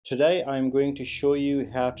Today I'm going to show you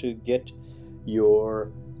how to get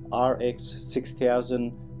your RX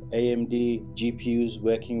 6000 AMD GPUs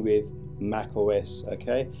working with macOS.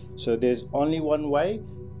 Okay, so there's only one way.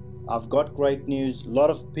 I've got great news. A lot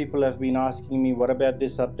of people have been asking me, what about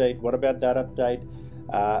this update, what about that update?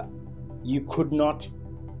 You could not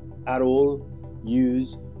at all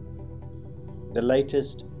use the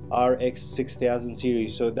latest RX 6000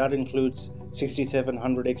 series, so that includes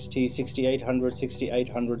 6700 XT, 6800,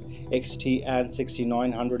 6800 XT and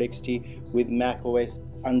 6900 XT with macOS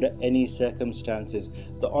under any circumstances.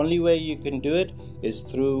 The only way you can do it is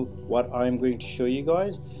through what I'm going to show you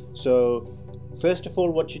guys. So first of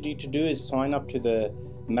all, what you need to do is sign up to the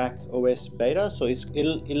macOS beta. So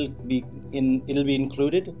it'll be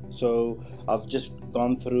included. So I've just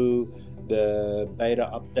gone through the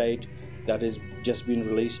beta update that has just been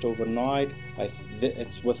released overnight.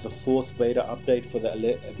 It was the 4th beta update for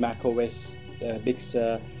the macOS Big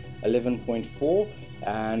Sur 11.4,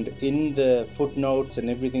 and in the footnotes and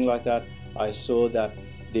everything like that, I saw that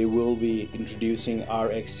they will be introducing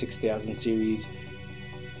RX 6000 series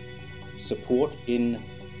support in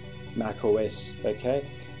macOS. Okay,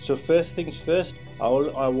 so first things first,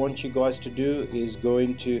 all I want you guys to do is go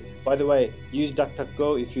into, by the way, use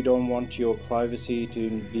DuckDuckGo if you don't want your privacy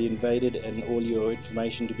to be invaded and all your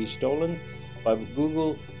information to be stolen by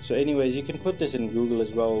Google. So anyways, you can put this in Google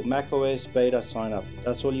as well, macOS beta sign up.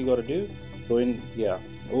 That's all you got to do. Go in here,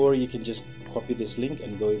 or you can just copy this link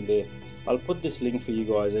and go in there. I'll put this link for you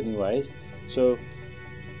guys anyways. So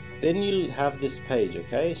then you'll have this page.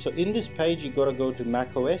 Okay, so in this page you got to go to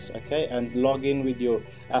macOS, okay, and log in with your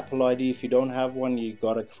Apple ID. If you don't have one, you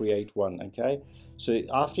got to create one. Okay, so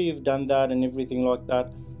after you've done that and everything like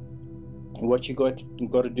that, what you got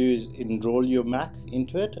to do is enroll your Mac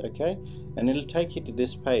into it. Okay, and it'll take you to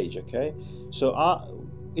this page. Okay, so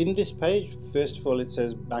in this page, first of all, it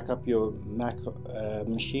says back up your Mac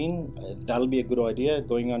machine. That'll be a good idea.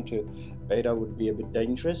 Going on to beta would be a bit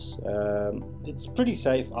dangerous. It's pretty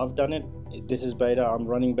safe. I've done it. This is beta. I'm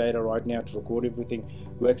running beta right now to record everything.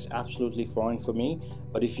 Works absolutely fine for me.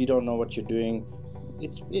 But if you don't know what you're doing,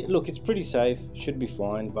 look, it's pretty safe. Should be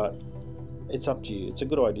fine, but it's up to you. It's a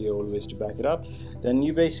good idea always to back it up. Then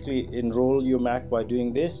you basically enroll your Mac by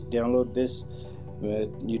doing this. Download this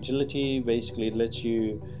utility. Basically it lets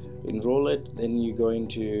you enroll it. Then you go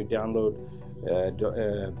into download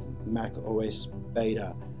Mac OS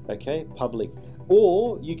beta, okay, public,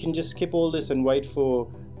 or you can just skip all this and wait for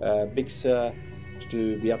Big Sur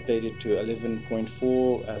to be updated to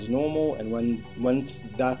 11.4 as normal. And once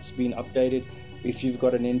that's been updated, if you've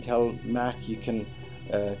got an Intel Mac, you can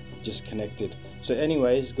just connect it. So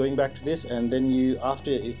anyways, going back to this, and then you,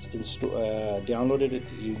 after it's downloaded it,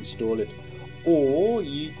 you install it. Or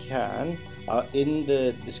you can, in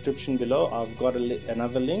the description below, I've got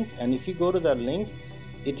another link, and if you go to that link,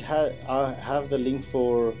 I have the link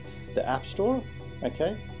for the App Store,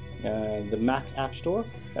 okay, the Mac App Store,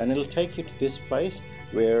 and it'll take you to this place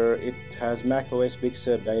where it has macOS Big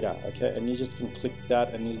Sur beta, okay, and you just can click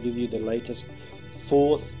that and it'll give you the latest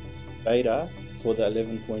 4th beta for the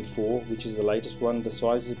 11.4, which is the latest one. The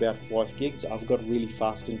size is about 5 gigs. I've got really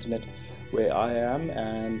fast internet where I am,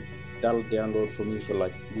 and that'll download for me for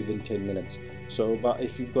like within 10 minutes. So, but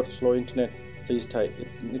if you've got slow internet, please take it.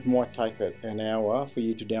 It might take an hour for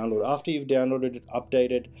you to download. After you've downloaded it, update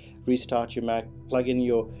it, restart your Mac, plug in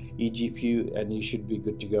your eGPU, and you should be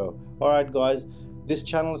good to go. Alright guys, this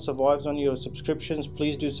channel survives on your subscriptions.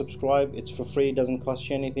 Please do subscribe. It's for free, it doesn't cost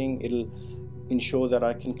you anything. It'll ensure that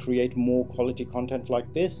I can create more quality content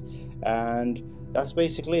like this, and that's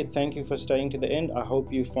basically it. Thank you for staying to the end. I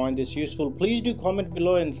hope you find this useful. Please do comment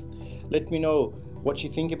below and let me know what you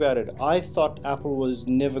think about it. I thought Apple was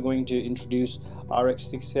never going to introduce RX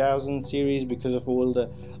 6000 series because of all the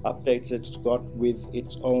updates it's got with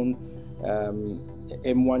its own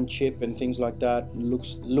M1 chip and things like that.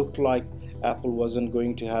 Looked like Apple wasn't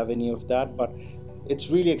going to have any of that, but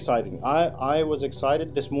it's really exciting. I was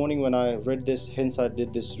excited this morning when I read this, hence I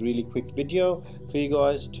did this really quick video for you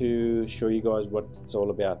guys to show you guys what it's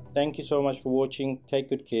all about. Thank you so much for watching. Take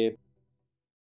good care.